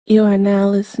You are now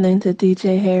listening to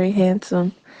DJ Harry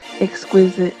Handsome,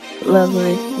 exquisite,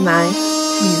 lovely, nice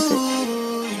music.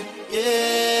 Yeah.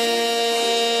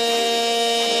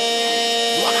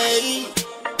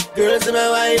 Girls in my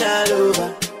wine all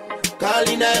over.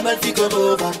 Calling them and fi come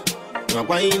over. My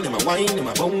wine,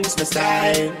 my bones, my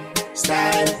style.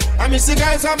 I miss the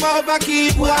girls I'm over,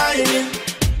 keep whining.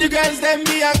 The girls them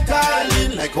be a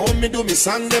calling. Like how me do me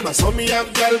song, them I saw me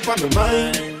have girl for my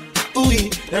mind. Ooh,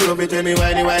 they love it when me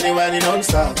whiny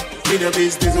non-stop. Me the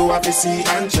business who have to see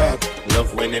and chop.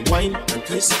 Love when them whine and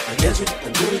twist and get it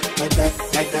and do it like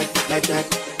that.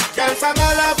 Girls I'm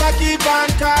all over, keep on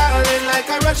calling. Like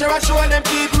a rush when them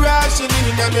keep rushing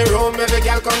in my room. Every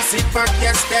girl come sit back,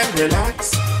 yes, them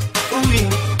relax. Ooh,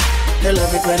 they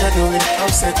love it when I do it,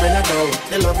 upset when I go.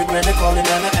 They love it when they calling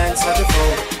and I answer the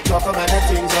phone. Talk about the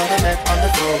things on the net, on the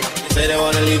phone. They say they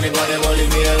wanna leave me, but they won't leave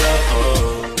me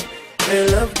alone. They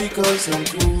love because I'm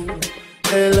cool.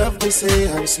 They love me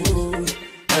say I'm smooth.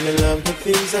 And they love the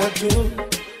things I do.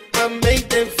 I make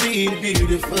them feel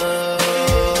beautiful.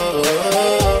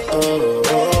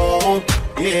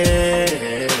 Yeah.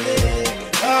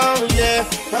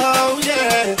 Oh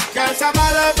yeah. Girls I'm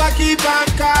all over, keep on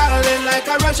calling. Like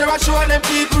a rush when them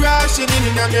keep rushing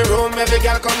in my room. Every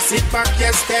girl come sit back,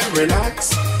 yes, them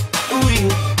relax. Ooh.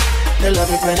 They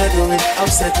love it when I do it,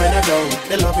 upset when I go.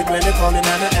 They love it when they calling and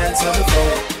I answer the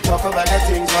phone. Talk about the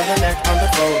things on the net, on the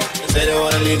phone. They say they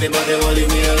wanna leave me, but they won't leave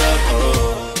me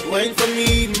alone. Wait for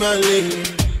me, my lady.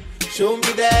 Show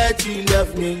me that you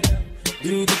love me.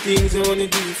 Do the things you wanna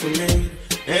do for me.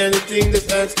 Anything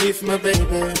that's asking for my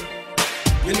baby.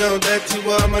 You know that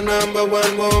you are my number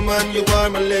one woman, you are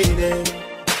my lady.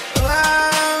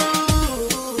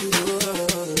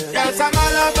 Yes, I'm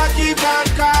all over, keep on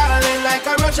calling. Like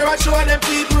a rush when them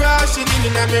keep rushing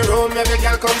in my room. Every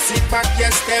girl come sit back,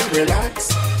 yes, them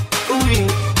relax. Ooh,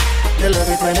 they love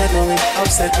it when I do it,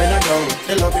 upset when I go.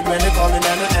 They love it when they calling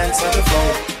and I answer the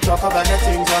phone. Talk about the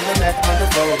things on the net, on the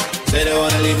phone. Say they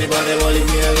wanna leave me, but they won't leave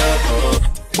me alone.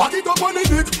 Back it up on the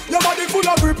dick, your body full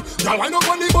of grip. Girl, wind up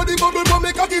on the body bubble, but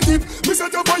make cocky tip. Me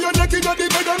set up on your neck in the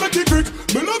bed and make it quick.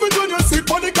 Me love it when you sit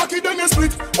on the cocky, then you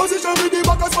split. Position with the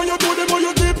back as when you do them on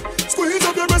your tip. Squeeze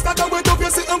up your breast, that can wet up,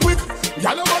 you sit and quick.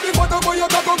 Girl, your body fat up on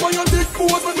your cock up on your dick.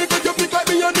 Pose when me take your flick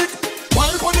like me and dick.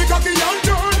 Wind on the cocky and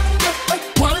turn.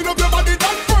 Wind up your body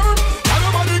that firm. Girl,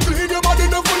 your body clean, your body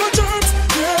no full of germs.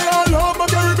 Yeah, I love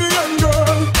my Caribbean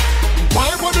girl.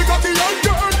 Wind on the cocky and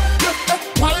turn.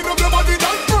 Wind up your body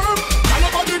that firm. Girl,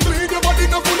 your body clean, your body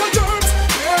no full of germs.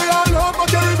 Yeah, I love my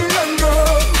Caribbean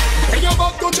girl. When your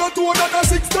back touch your toe, that a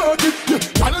 6:30. Yeah,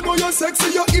 girl, you know you're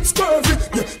sexy, your hips curvy.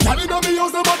 Yeah, girl, you know me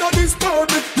house, no matter disturb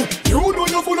me. Yeah, you know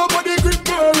you're full of body grip,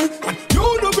 girl. And you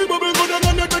know me bubble good and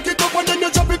then you take it up and then you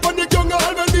chop it on the young girl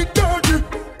when it dirty.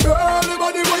 Girl, the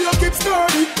body where you keep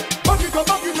sturdy. Back it up,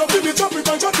 give me chop it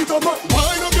and chop it up.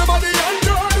 Wind up your body and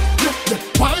turn. Yeah, yeah.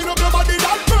 Wind up your body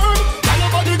that firm. Girl, your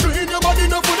body clean, your body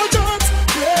no full of germs.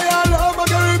 Yeah, I love my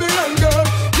Caribbean girl.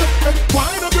 Yeah, yeah.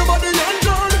 Wind up your body and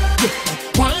turn. Yeah,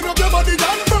 wind up your body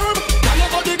that firm. Girl, your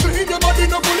body clean, your body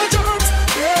no full of germs.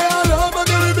 Yeah, I love my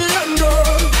Caribbean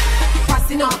girl.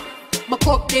 Passing up, my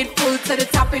cup did full to the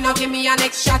top, you know. Give me a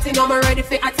next shot, you know. I'm ready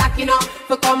for attacking, you know.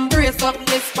 For come brace up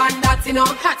this band that, you know.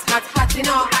 Hot, you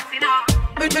know.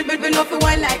 Me love the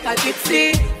wine like a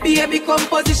gypsy. Baby, come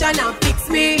position and fix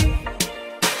me.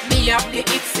 Me have the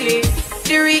itsy,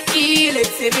 the real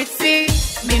itsy.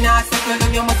 Me not settle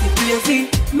down, you must be crazy.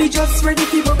 Me just ready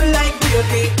to bubble like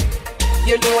gravy.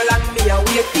 You know like me, I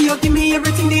wait for you. Give me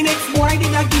everything, the next boy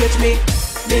did not gauge me.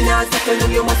 Me not settle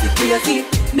down, you must be crazy.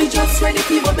 Me just ready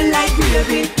to bubble like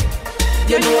gravy.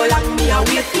 You know like me, I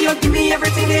wait for you. Give me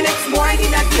everything, the next boy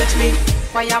did not gauge me.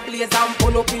 Fireplace and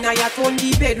pun up in a ya. Turn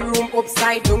the bedroom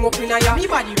upside down up in a ya. Me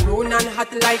body round and hot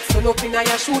like sun up in a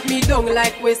ya. Shoot me down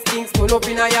like West Kings turn up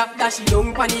in a ya. Dash it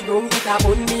down panny down. It a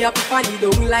bun me up panny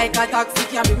down like a taxi.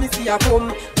 Can me see ya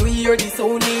come. You hear the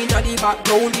sound in the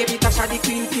background. Baby Tasha the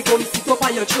queen fi come sit up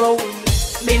on your throne.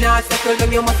 Me not settle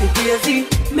down, you must be crazy.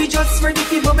 Me just ready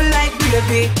to bubble like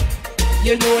gravy.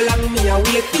 You know like me, I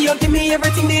wait for you. Give me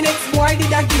everything, the next boy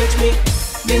did a gauge me.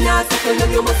 Me not settle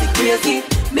down, you must be crazy.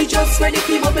 Me just ready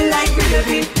to bubble like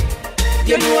gravy.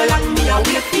 You know like me, I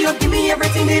wait for you. Give me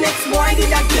everything, the next boy did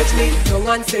a gauge me. Young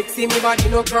and sexy, me body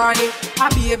no cranny. A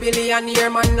baby billionaire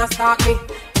man no stalk me.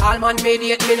 All man made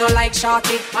it, me no like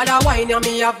shorty. Other wine ya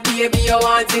me have baby you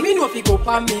want it. Me know fi go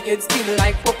pa me head spin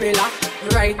like propeller.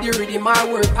 Ride the rhythm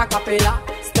or work a cappella.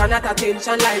 Stand at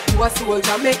attention like you a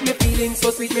soldier. Make me feeling so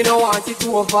sweet, me no want it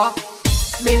over.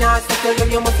 Me not settle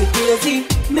down, you must be crazy.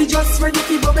 Me just ready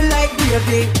to bubble like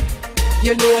gravy.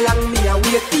 You know like me, I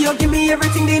wait for you. Give me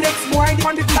everything, the next boy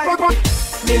on the fly.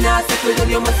 Me nah settle down,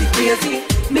 you must be crazy.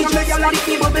 Me just like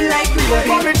the bubble like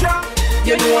gravy.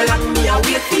 You know long me, I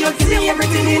wait for you. Give me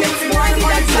everything in it.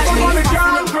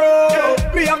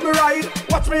 Me have me ride.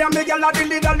 Watch me and me gyal a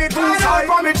dilly two side.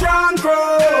 For me John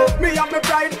Crow. Me have me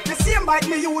pride. The same bike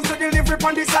me use to deliver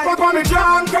on the side. For me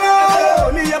John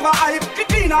Crow. Me have a hype. The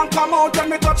clean and come out when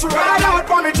me touch ride out.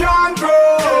 For me John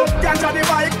Crow. Ganja the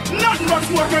bike. Nothing but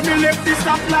smoke when me left the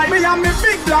stoplight. Me and me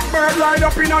big blackbird ride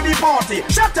up in on the party.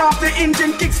 Shut off the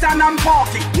engine, kickstand and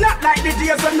party. Not like the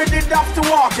days when me did have to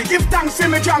walk it. Give thanks to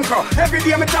me John Crow. Every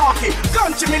day me talking.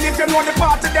 Country me live, you know the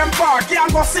part of them park.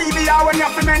 Can't go see the hour when you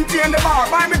have to maintain the bar.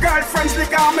 Buy me girlfriend's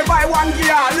liquor, me buy one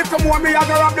gear. Little more me I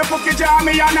go up the cookie jar.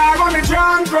 Me and I run me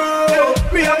John Crow.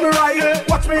 Me have me ride.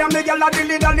 Watch me and me gyal a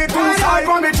dilly two side.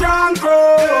 For me John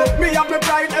Crow. Me have me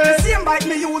pride. The same bike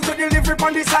me use to deliver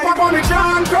on the side. For me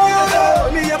John Crow.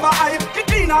 Me have a hype. The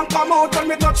clean and come out when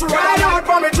me touch ride out.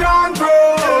 For me John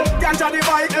Crow. Ganja the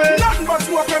bike. Nothing but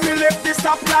smoke when me left the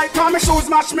stoplight. Cause me shoes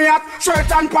match me hat.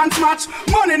 Shirt and pants match.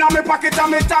 Money in my pocket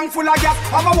and me tank full of gas.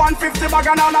 Have a 150 bag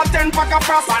and a 10 pack of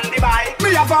frost on the bike.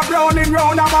 Me have a brown in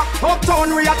roundabout.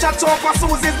 Uptown we a chat up for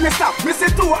Susie's me stop. Me see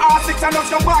 2 R6 and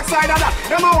just come back side of that.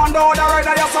 Them a wonder how the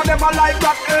rider you so them a like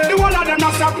that. The one of them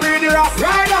not stop pretty rough.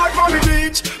 Ride out from the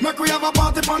beach. Make we have a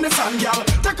party on the sand, y'all.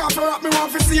 Take off your rock, me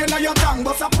want to see you in your tongue.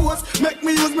 But suppose, make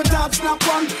me use my dad snap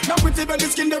one. Now pretty belly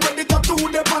skin, they ready to do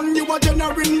the pan. You a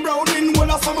generating brown in whole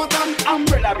of summertime.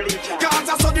 Umbrella bleacher. Cause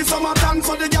I saw the summertime,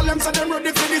 so the girl them say them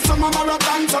ready for the summer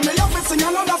marathon. So me have to sing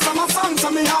another summer song. So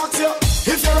me ask you,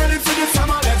 if you're ready for the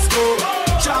summer, let's go.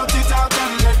 Shout it out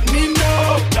and let me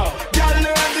know. Girl,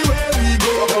 everywhere we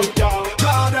go.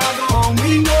 God, I go home,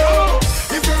 we know.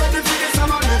 If you're ready for the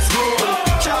summer, let's go.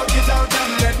 Shout it out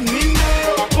and let me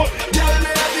know. Girl,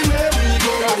 everywhere we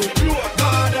go.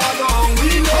 God, I go home,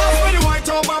 we know. Pass me the white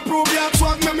overproof, yeah,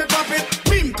 swag, make me pop it.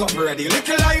 Pink up ready,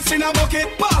 little ice in a bucket.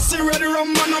 Pass it ready,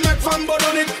 rum, man, I make fun, but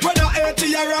on it. Whether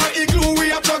 80 or igloo,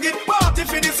 we a chug it. Party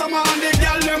for the summer and the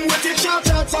girl, them wet it. Shout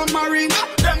out some marina,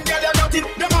 them girl, they got it.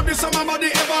 Them have the summer body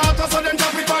ever hotter, so them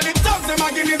drop it for the thugs. Them a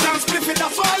guineas and split it,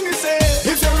 that's why me say.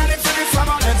 If you're ready for the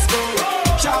summer, let's go.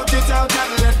 Shout it out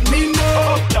and let me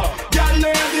know. Girl,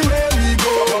 everywhere we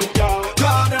go.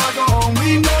 God, I go home,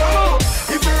 we know.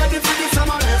 If you're ready for the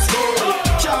summer, let's go.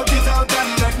 Shout it out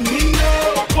and let me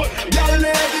know. Girl,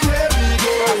 everywhere we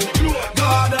go.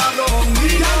 God, I go home,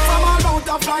 we know. From all out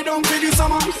of fly down for the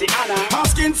summer. Her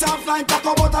skin soft like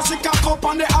cocoa butter. She cock up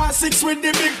on the R6 with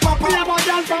the big papa. Me have a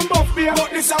girl from Buff Beer, but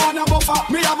this I wanna buffer.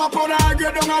 Me have a powder I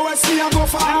grade down a West, me a go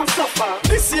for. I'm suffer.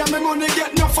 This year me money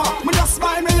get no for. Me just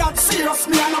buy me yacht, serious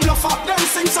me and a bluffer. Them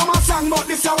sing summer song, but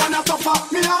this I wanna tougher.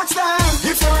 Me ask them,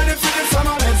 if you're ready for the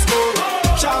summer, let's go.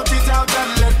 Shout it out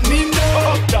and let me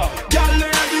know. Girl,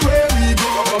 everywhere we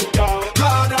go.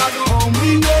 God, I go home,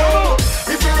 we know.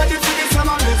 If you're ready for the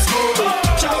summer, let's go.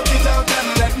 Shout it out and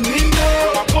let me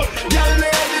know. Girl,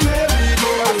 everywhere we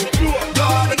go.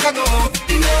 God, I go home,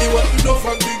 we know. The one love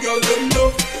and the girl them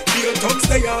love. The tongues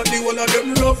they are the one of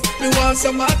them love. Me want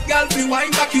some hot girl, fi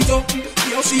wine back it up.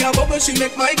 Me how she a bubble, she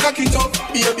make my cock it up.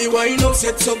 Baby wine up,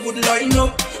 set some good line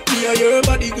up. Me and your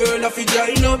body girl a fi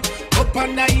join up. Up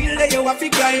on the hill there you a fi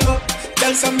climb up.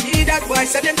 Tell some me that boy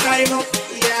say them climb up.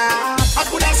 Yeah, I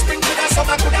coulda spring, coulda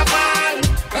summer, coulda fall.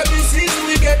 Every season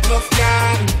we get enough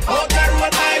girl. Out the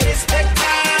road I respect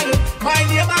all. My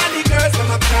name and the girls them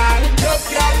a call. Love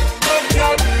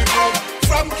girl, we up.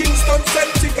 From Kingston,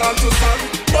 Celtic all to Sun.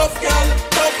 Love girl,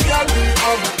 we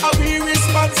up. And we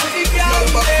respond to the girl.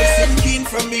 Back to some keen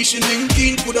from me, she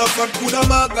linking. Coulda fat, coulda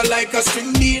maga like a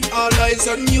string bean. All eyes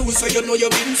on you, so you know you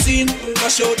been seen.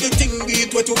 Dash out the thing,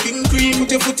 beat wet to king cream.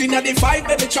 Put your foot in at the fight,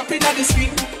 baby, chop in at the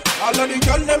screen. All of the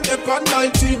girl them up on my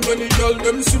team. When the girl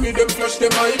them see me, them flash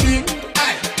them ID.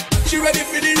 Aye, she ready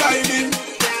for the riding.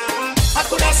 Yeah, I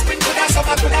coulda spin, coulda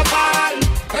summer, coulda fall.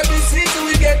 Every season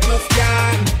we get enough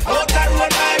girl. Out the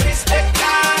road I respect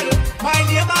all. My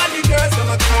name and the girls them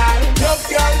a call. Love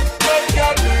girl,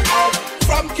 we up.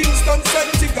 From Kingston,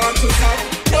 Celtic on to South.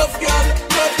 Love girl,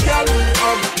 we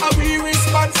up. And we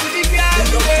respond to the girl.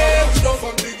 Love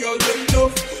and the girl them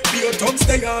love. Be a tongue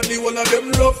stay on the one of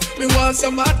them rough. Me want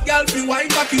some hot girl fi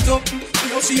wine back it up. You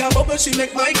know she a bubble, she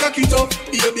make my cock it up.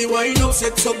 Baby wine up,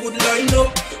 set some good line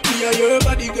up. Me and your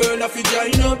body girl a fi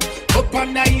join up. Up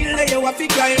on the hill there you a fi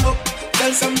climb up.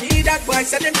 Tell some me that boy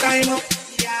say them climb up.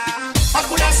 Yeah, I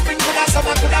coulda spring, coulda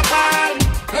summer, coulda fall.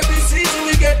 Every season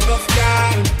we get enough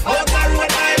girl. Out the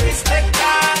road I respect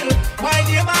all. My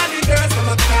name and the girls them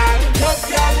a call. Love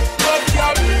girl,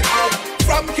 we up.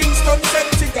 From Kingston,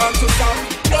 Celtic on to Sam.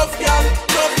 Love girl,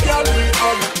 we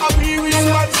up. And we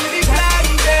respond to the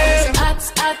blind.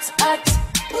 Hot.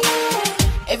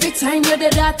 Every time you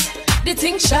did that, the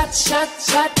thing shot.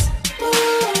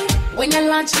 Ooh, when you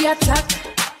launch the attack.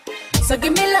 So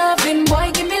give me loving,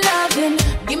 boy, give me loving.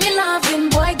 Give me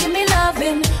loving, boy, give me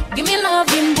loving. Give me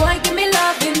loving, boy, give me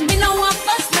loving. Me no want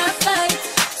fuss, not fight.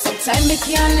 Sometimes me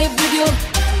can't live with you,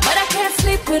 but I can't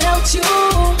sleep without you.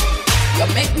 You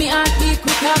make me heart beat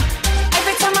quicker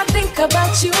every time I think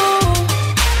about you.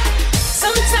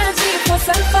 Sometimes we fuss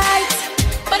and fight,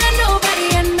 but I know by the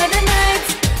end of the night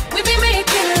we be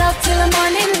making love till the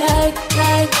morning light.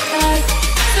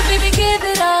 So baby, give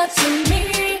it all to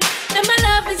me. Then my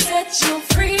love will set you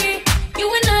free. You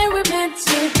and I were meant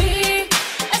to be,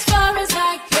 as far as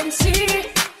I can see.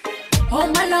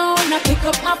 Home alone, I pick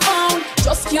up my phone.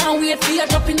 Just can't wait for you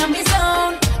dropping on me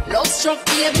zone. Love struck,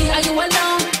 baby, are you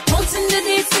alone? Counting the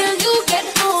days till you get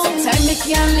home. Sometimes I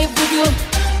can't live with you,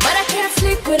 but I can't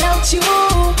sleep without you.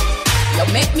 You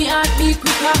make me heart beat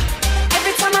quicker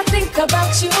every time I think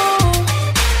about you.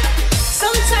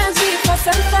 Sometimes we fuss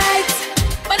and fight,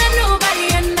 but I know by the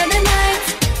end of the night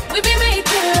we be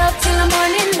making love till the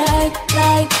morning light.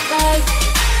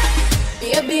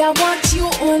 Baby, I want you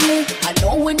only. I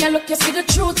know when you look, you see the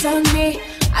truth on me.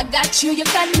 I got you, you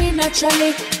got me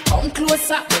naturally. Come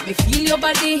closer, let me feel your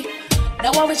body.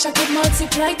 Now I wish I could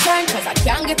multiply time, cause I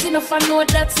can't get enough, I know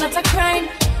that's not a crime.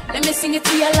 Let me sing it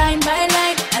to you line by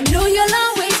line. I know you'll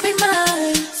always be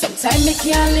mine. Sometimes I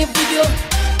can't live with you,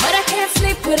 but I can't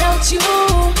sleep without you.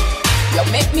 You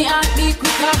make me heart beat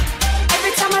quicker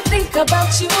every time I think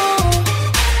about you.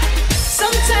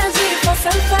 Sometimes we fuss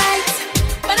and fight,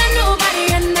 but I know by the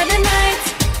end of the night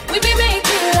we be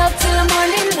making love till the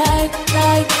morning light.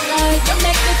 You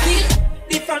make me feel.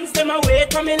 The fans them away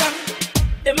from me long.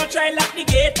 Them a try lock the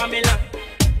gate for me long.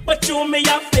 But you me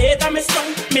have faith on me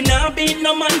song. Me nah beat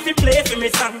no man fi play for me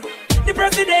song. The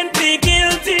president be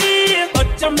guilty, but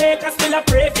Jamaica still a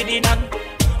pray for the done.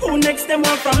 Who next them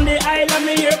one from the island?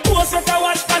 Me hear post what I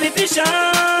watch politicians.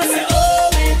 Say oh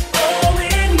we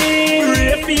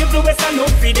need. Pray for the West and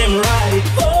hope for them right.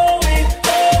 Oh we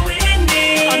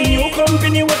need. A new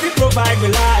company what we provide me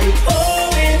life. Oh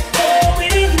we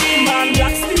need. Man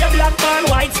black stay black, man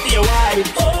white stay white.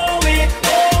 Oh we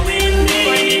need.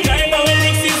 When the driver will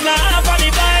links is not half of the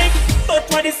vibe. But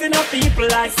what is in a people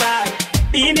like side?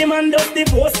 Being him and does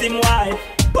divorce him wife.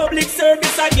 Public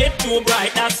service I get too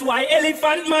bright. That's why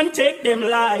elephant man take them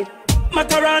light.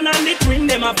 Macaron and the twin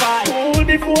them a fight. All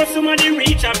before somebody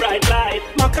reach a bright light.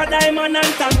 Maca diamond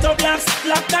and Tanto blacks.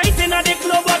 Black guys in a the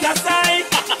club other side.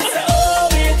 Say oh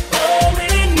we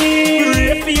need.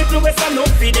 Pray for the West and hope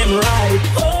for them right.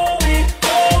 Oh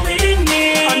we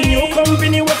need. A new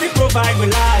company what we provide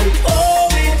with life. Oh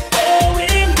we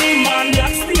need. Man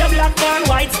black stay black, man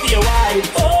white stay white.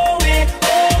 Oh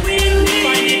we need.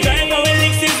 Find the driver will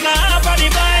links is not half of the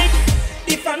vibe.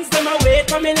 The fans them a wait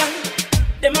for me long.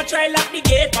 Them a try lock the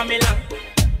gate for me long.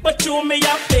 But you me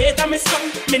have faith on me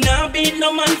song. Me nah beat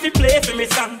no man fi play for me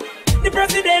song. The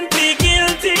president be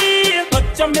guilty, but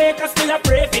Jamaica still a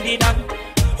pray for the done.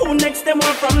 Who next them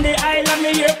one from the island?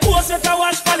 Me hear post what I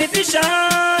watch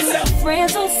politicians.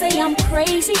 Friends will say I'm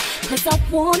crazy, cause I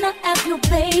wanna have your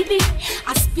baby.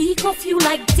 I speak of you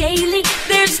like daily.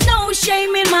 There's no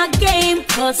shame in my game,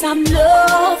 cause I'm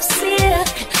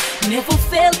lovesick. Never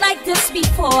felt like this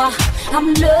before.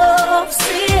 I'm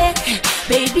lovesick.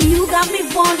 Baby, you got me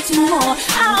wanting more.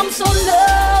 I'm so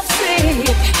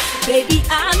lovesick. Baby,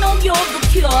 I know you're the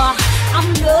cure.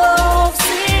 I'm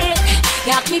lovesick.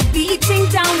 Got me beating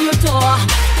down your door.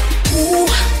 Ooh,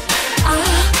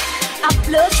 I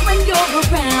blush when you're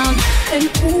around. And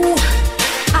ooh,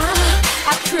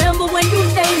 I tremble when you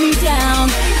lay me down.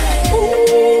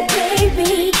 Ooh,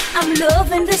 baby, I'm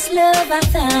loving this love I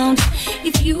found.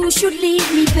 If you should leave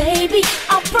me, baby,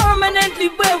 I'll permanently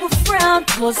wear a frown.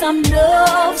 Cause I'm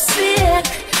lovesick.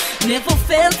 Never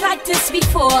felt like this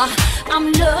before.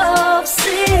 I'm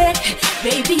lovesick.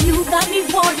 Baby, you got me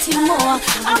wanting more.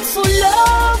 I'm so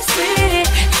lovesick.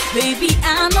 Baby,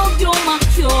 I know you're my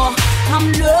cure.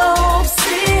 I'm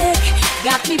lovesick.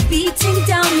 Got me beating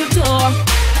down your door.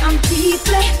 I'm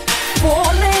deeply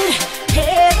falling,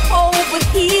 head over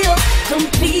heels,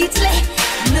 completely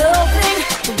loving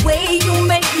the way you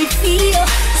make me feel.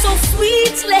 So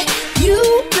sweetly,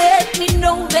 you let me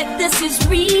know that this is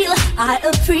real. I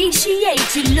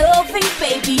appreciate you loving,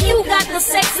 baby. You got the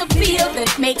sex appeal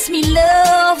that makes me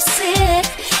lovesick.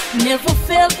 Never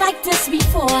felt like this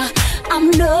before. I'm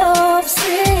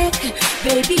lovesick.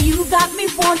 Baby, you got me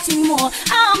wanting more.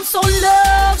 I'm so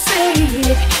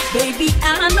lovesick. Baby,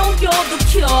 I know you're the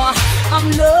cure.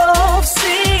 I'm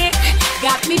lovesick.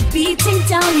 Got me beating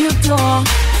down your door.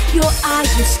 Your eyes,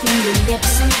 your skin, your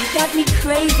lips got me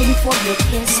craving for your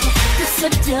kiss. The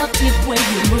seductive way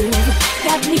you move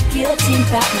got me guilty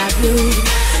about my groove.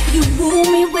 You woo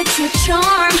me with your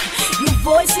charm, your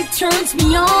voice, it turns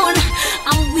me on.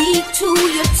 I'm weak to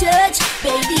your touch,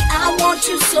 baby, I want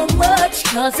you so much.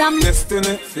 Cause I'm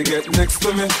destiny to get next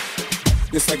to me.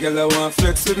 This a girl I want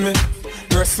flex with me,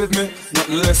 dress with me,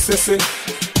 nothing less sissy.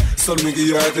 So me give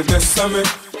you all the best of me.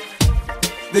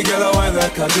 The girl I want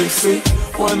like a gypsy.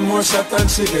 One more shot and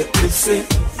she get tipsy.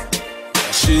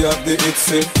 She have the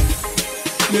itsy,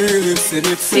 the real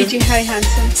itsy. DJ Harry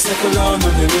Handsome. Settle down on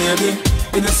the lady.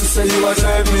 You know to say you a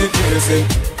drive me crazy.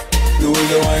 The way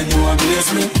you wine you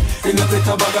amaze me. You know take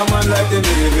a bag of man like the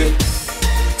Navy.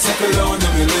 Settle down on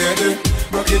the lady.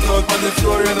 Rock it out on the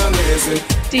floor and a lazy.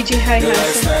 DJ Harry Handsome. The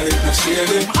Handsome. lifestyle it not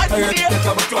shady. I take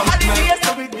a bag of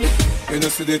man. You know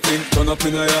see the thing turn up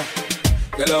in a ya.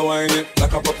 Girl a wine it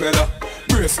like a propeller.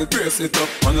 Brace it up,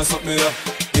 wanna suck me up.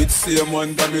 It's same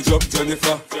one damage up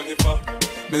Jennifer.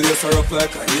 Me lace her up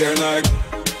like a hair knife.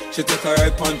 She take a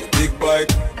ride on the big bike.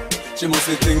 She must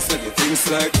see things that the things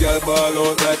like. Girl ball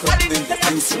out like a thing, the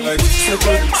things like.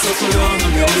 Settle down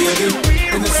on your lady.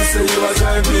 And if she say you a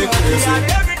drive me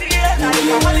crazy. The way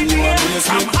you wine you amaze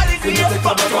me. You know take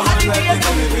a bag of hand like the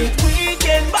baby.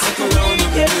 Settle down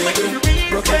on your lady.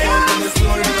 Rock it out on the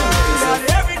floor and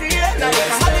crazy. Like a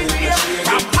holiday,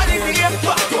 from holiday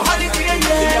back to holiday,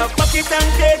 yeah. Fuck it and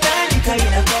take time, you can't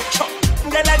even go chop.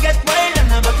 Gotta get wild and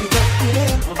I'm back it up,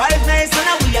 yeah. My vibe nice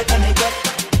and we are gonna get.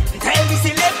 The time we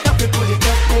select up, we pull it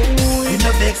up. We no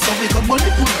beg, so we got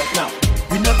money pull up now.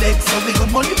 We no beg, so we got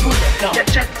money pull up now. You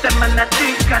check them and I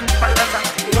think and follow them.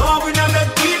 No, we no beg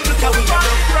people, cause we come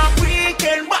from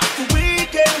weekend back to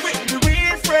weekend with the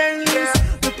real friends.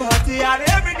 We party out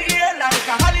every day like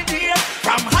a holiday.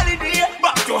 From holiday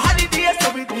back to holiday, so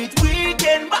we meet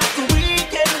weekend back to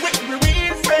weekend with the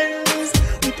real friends.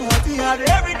 We party out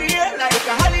every day like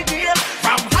a holiday.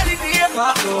 From holiday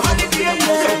back to holiday,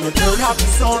 yeah. We turn up the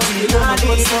song, we don't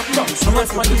need it. So much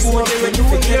for the board, when you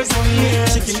years on here.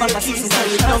 Chicken back a season,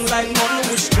 carry down like money.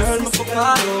 Wish girl, me for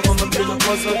car over, me bring a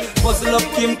puzzle. Puzzle up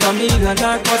Kim, Camille and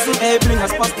our cousin. Hey, bring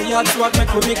us past the yard, so I make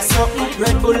we mix up.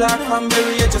 Red Bull or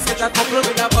cranberry, just get a couple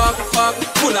with a bag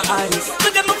full of ice.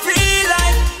 But them feel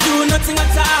like do nothing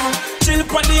at all. Chill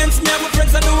for the ends, me and my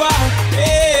friends on the wall.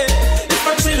 Hey, it's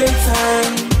for chilling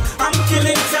time, I'm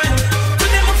killing time. To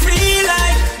them I feel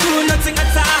like do nothing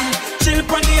at all. Chill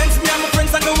for the ends, me and my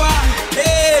friends on the wall.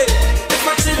 Hey, it's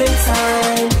for chilling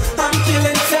time, I'm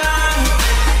killing time.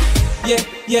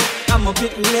 Yeah, I'm a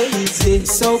bit lazy.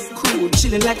 So cool,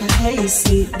 chilling like a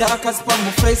hazy. Dark as on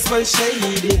my face, well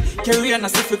shady. Carry on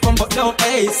as if we come but don't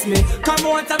ace me. Come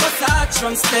on, have a touch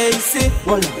on Stacy.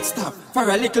 Hold on, stop for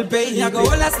a little baby. I go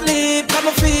all asleep, I'm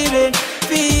a feeling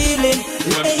easy.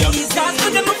 Cause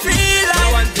for them I feel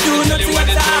like do nothing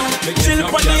at all. Chill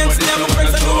for the ends, never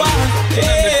friends on the wall.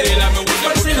 Hey,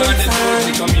 for chilling time,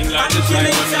 I'm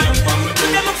killing time. For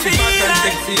them I feel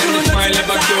like do nothing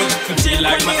at all. Chill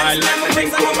like my eye, like my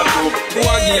things overproof. Who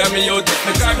a give me out,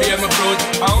 I can't be my fruit.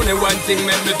 Only one thing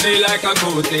make me feel like a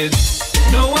goat is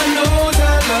no one knows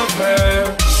I love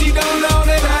her. She don't know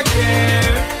that I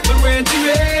care. But when she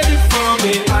ready for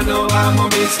me, I know I'm gonna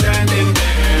be standing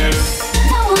there.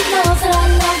 no one knows that I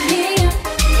love him.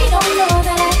 He don't know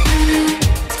that I care.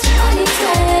 When he's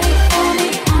ready for me,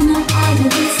 I know I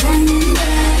will be standing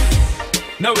there.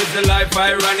 Now is the life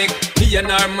ironic. Me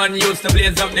and our man used to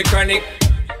blaze up the chronic.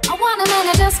 I want a man,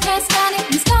 I just can't stand it.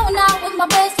 He's going out with my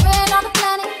best friend on the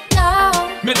planet. No,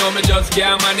 Me know me just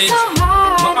can't manage. so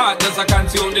hard. My heart does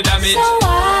consume the damage. So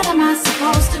what am I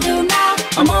supposed to do now?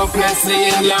 I'm hopelessly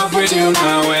in love with you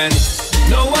now, and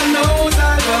no one knows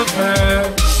I love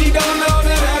her. She don't know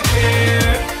that I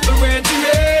care. But when she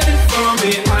ready for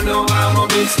me, I know I'm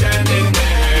gonna be standing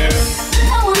there.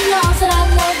 No one knows that I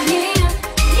love him.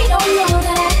 He don't know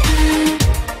that I care.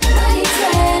 When he's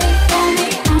ready for me,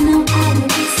 I know I will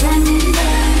be standing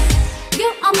there. You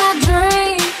are my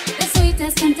dream, the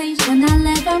sweetest temptation I'll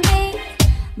ever meet.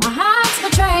 My heart's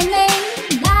betraying me.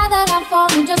 Now that I'm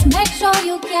falling, just make sure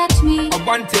you catch me.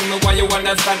 One thing me want you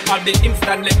understand, I'll be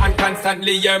instantly and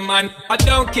constantly your man. I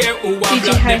don't care who I DJ block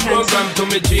the Harry program. To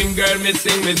me dream girl, me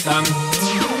sing me song.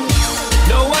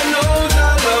 No one knows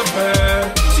I love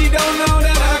her. She don't know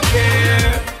that I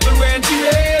care. But when she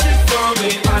ready for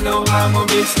me, I know I'm gonna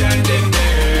be standing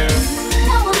there.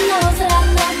 No one knows that I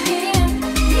love him.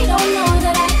 He don't know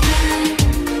that I care.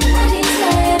 When he's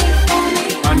ready for me,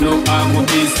 I know I'm gonna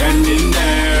be standing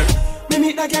there. Me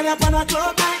meet the girl up on a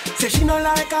club night. Say she no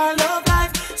like her love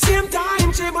life. Same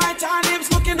time she bite her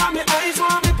lips, looking at me eyes.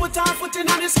 Want me put her foot in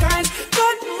the skies.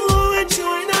 God know when she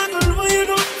ain't a girl, but you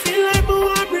don't feel like me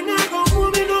want bring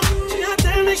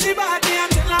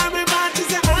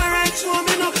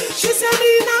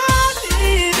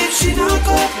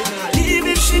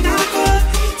she not go.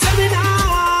 Say me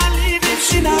nah leave if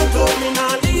she not go. Me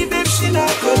nah leave if she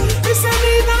not go. Me say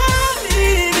me nah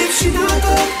leave if she not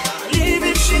go. Leave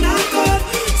if she not go.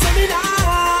 Say me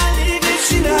nah leave if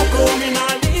she not go. Me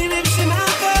nah leave if she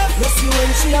not go. You see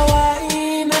when she a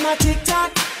whine on a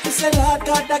TikTok, me say Lord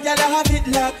God that girl have it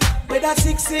locked. With her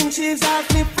 6 inches or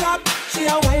flip flop, she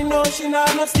a whine now she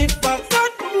not no stiff back.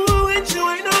 That when she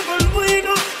whine on go whine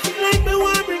up, feel like me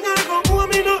want bring her go home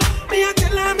me no. Me a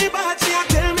tell her me bad, she a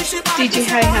tell me she bad. DJ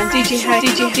High Handsome.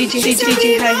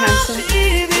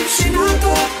 Leave if she not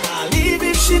go, leave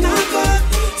if she not go.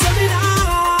 Tell me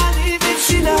nah leave if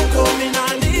she not go, me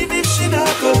nah leave if she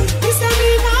not go. Me say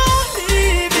me nah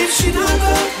leave if she not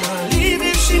go, leave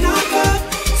if she not go.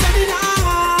 Tell me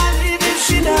nah leave if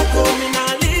she not go, me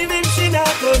nah leave if she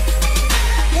not go.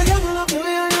 You got me love the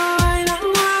way you whine and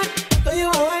whine, the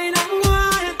you whine and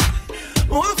whine.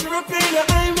 Want to repair your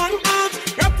eye man out,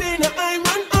 repair your eye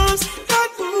man out.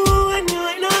 That when you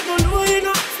ain't not gonna do it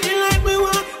up, feel like me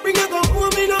want bring her go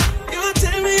home me up. You want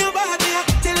tell me your body,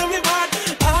 tell me bad.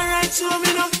 Alright, show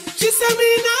me now. She said me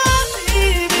nah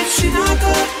leave if she not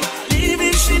go, leave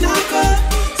if she not go.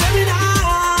 Tell me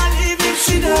nah leave if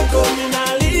she not go, me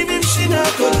nah leave if she not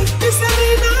go. She said me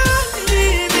nah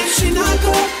leave if she not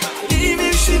go, leave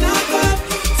if she not go.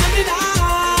 Tell me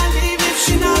nah leave if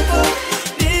she not go,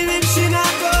 leave if she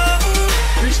not go.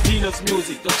 Christina's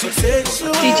music, that's She said she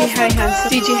DJ High Handsome.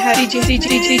 DJ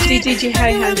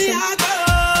High Handsome.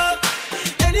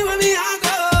 anywhere me I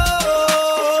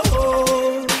go.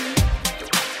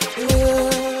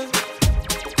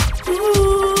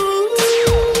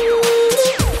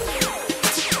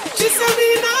 She said me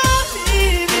nah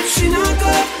leave if she not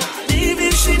go, leave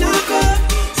if she not go.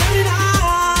 Tell me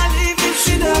nah leave if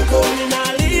she not go, me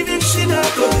nah leave if she not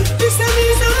go. She said me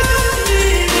nah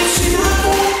leave if she not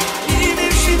go, leave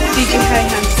if she not go. DJ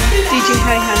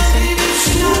High Handsome.